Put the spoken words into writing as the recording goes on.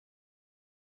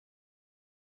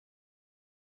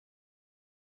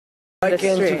I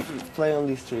can't street. play on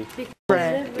the street.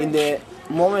 Right. In the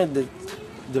moment that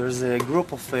there's a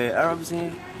group of Arabs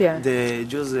here, the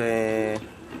Jews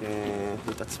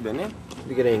מתעצבנים.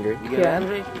 You get angry. You get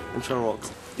angry and try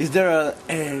rocks. Is there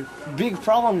a big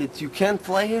problem that you can't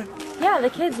play here? Yeah,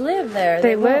 the kids live there.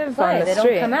 They live play. on the they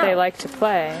street. Don't come out. They like to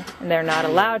play, and they're not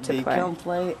allowed to They play. can't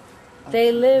play.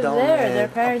 They live down, there. Their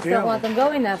parents up here. don't want them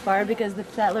going that far because the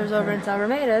settlers over in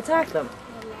Rumeida attack them.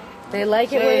 They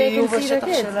like it where they can see their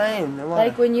kids.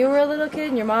 Like when you were a little kid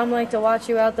and your mom liked to watch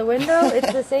you out the window,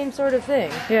 it's the same sort of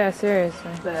thing. Yeah,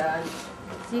 seriously.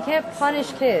 So you can't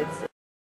punish kids.